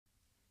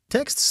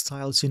Text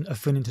styles in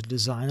Affinity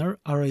Designer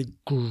are a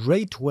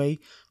great way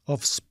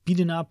of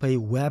speeding up a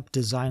web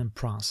design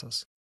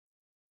process.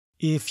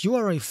 If you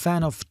are a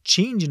fan of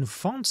changing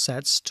font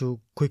sets to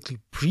quickly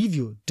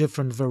preview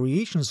different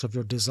variations of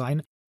your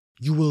design,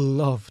 you will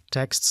love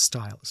text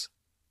styles.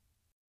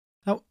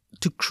 Now,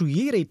 to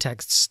create a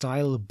text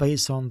style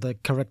based on the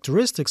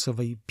characteristics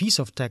of a piece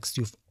of text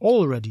you've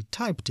already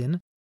typed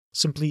in,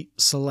 simply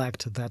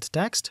select that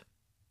text,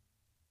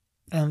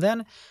 and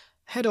then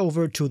head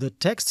over to the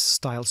Text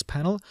Styles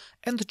panel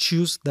and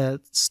choose the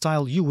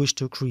style you wish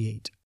to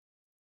create.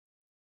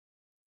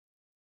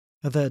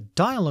 The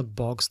dialog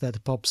box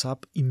that pops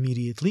up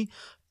immediately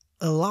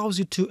allows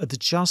you to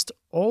adjust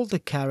all the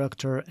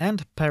character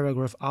and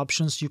paragraph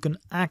options you can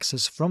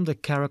access from the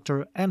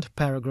character and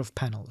paragraph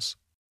panels.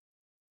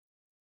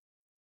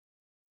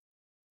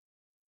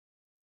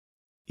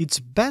 It's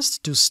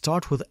best to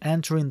start with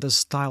entering the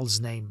style's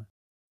name,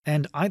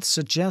 and I'd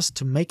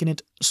suggest making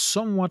it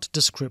somewhat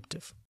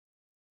descriptive.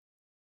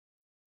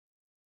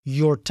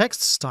 Your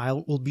text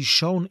style will be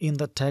shown in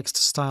the Text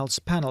Styles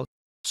panel,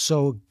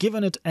 so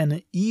giving it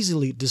an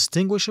easily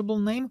distinguishable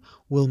name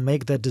will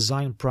make the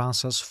design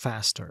process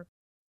faster.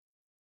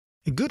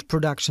 A good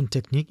production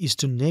technique is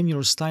to name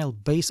your style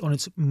based on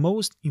its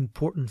most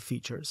important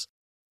features.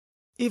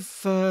 If,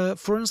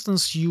 for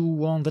instance, you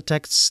want the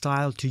text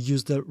style to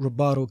use the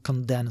Roboto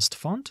condensed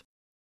font,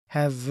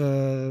 have,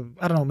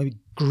 maybe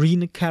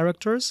green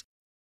characters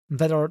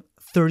that are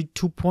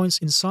 32 points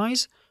in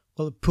size,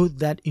 well, put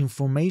that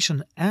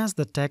information as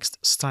the text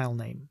style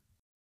name.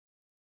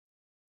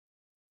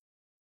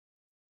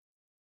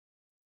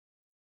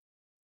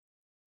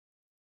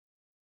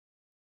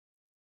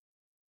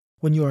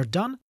 When you are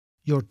done,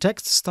 your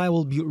text style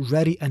will be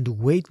ready and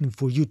waiting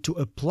for you to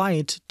apply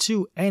it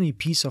to any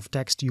piece of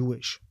text you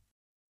wish.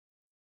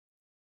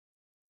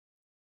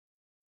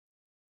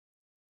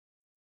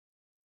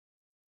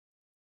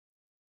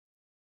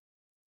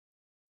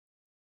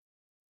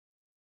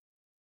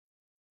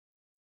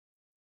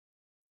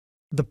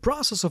 The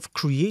process of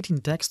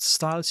creating text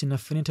styles in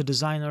Affinity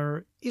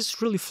Designer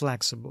is really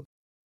flexible.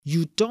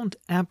 You don't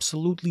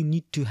absolutely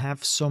need to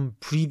have some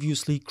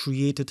previously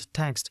created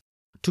text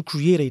to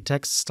create a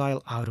text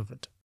style out of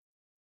it.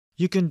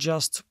 You can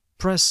just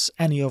press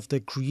any of the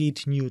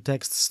Create New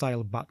Text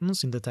Style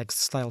buttons in the Text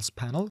Styles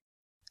panel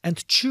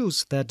and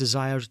choose the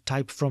desired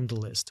type from the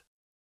list.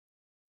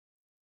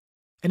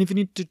 And if you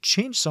need to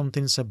change some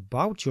things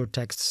about your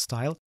text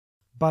style,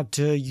 but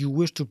you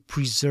wish to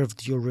preserve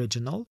the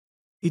original,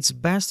 it's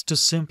best to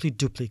simply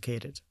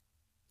duplicate it.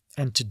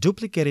 And to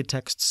duplicate a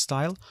text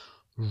style,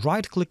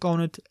 right-click on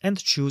it and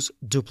choose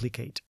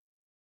Duplicate.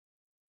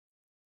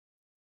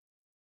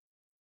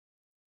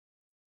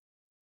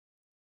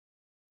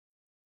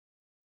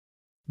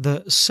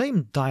 The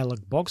same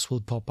dialog box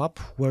will pop up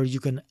where you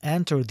can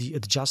enter the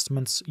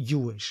adjustments you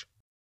wish,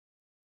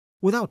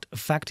 without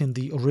affecting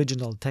the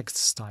original text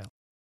style.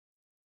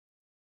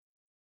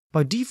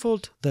 By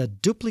default, the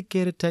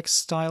duplicated text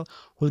style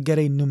will get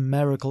a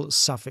numerical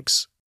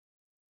suffix.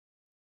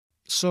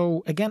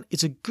 So again,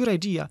 it's a good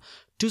idea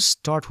to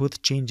start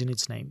with changing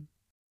its name.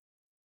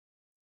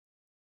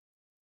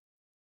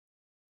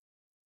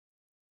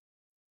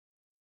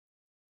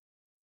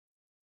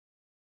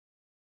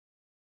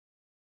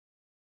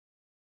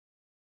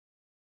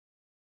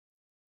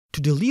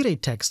 To delete a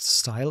text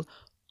style,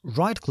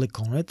 right-click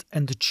on it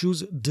and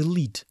choose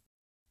Delete,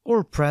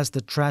 or press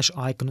the trash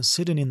icon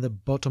sitting in the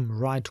bottom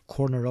right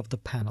corner of the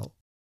panel.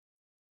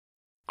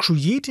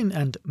 Creating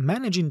and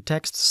managing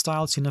text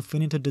styles in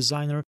Affinity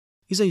Designer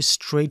is a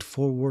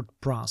straightforward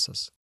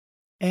process,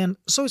 and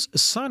so is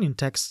assigning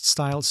text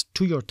styles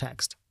to your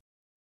text.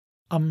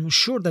 I'm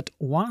sure that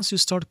once you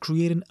start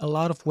creating a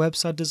lot of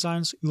website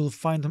designs, you'll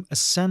find them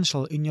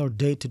essential in your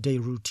day-to-day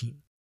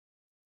routine.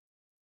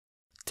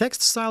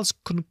 Text styles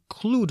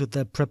conclude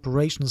the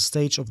preparation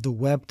stage of the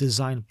web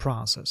design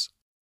process.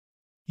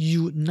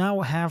 You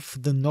now have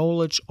the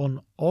knowledge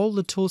on all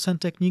the tools and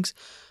techniques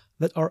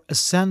that are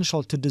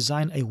essential to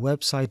design a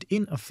website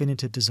in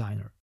Affinity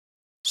Designer.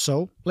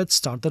 So let's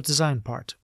start the design part.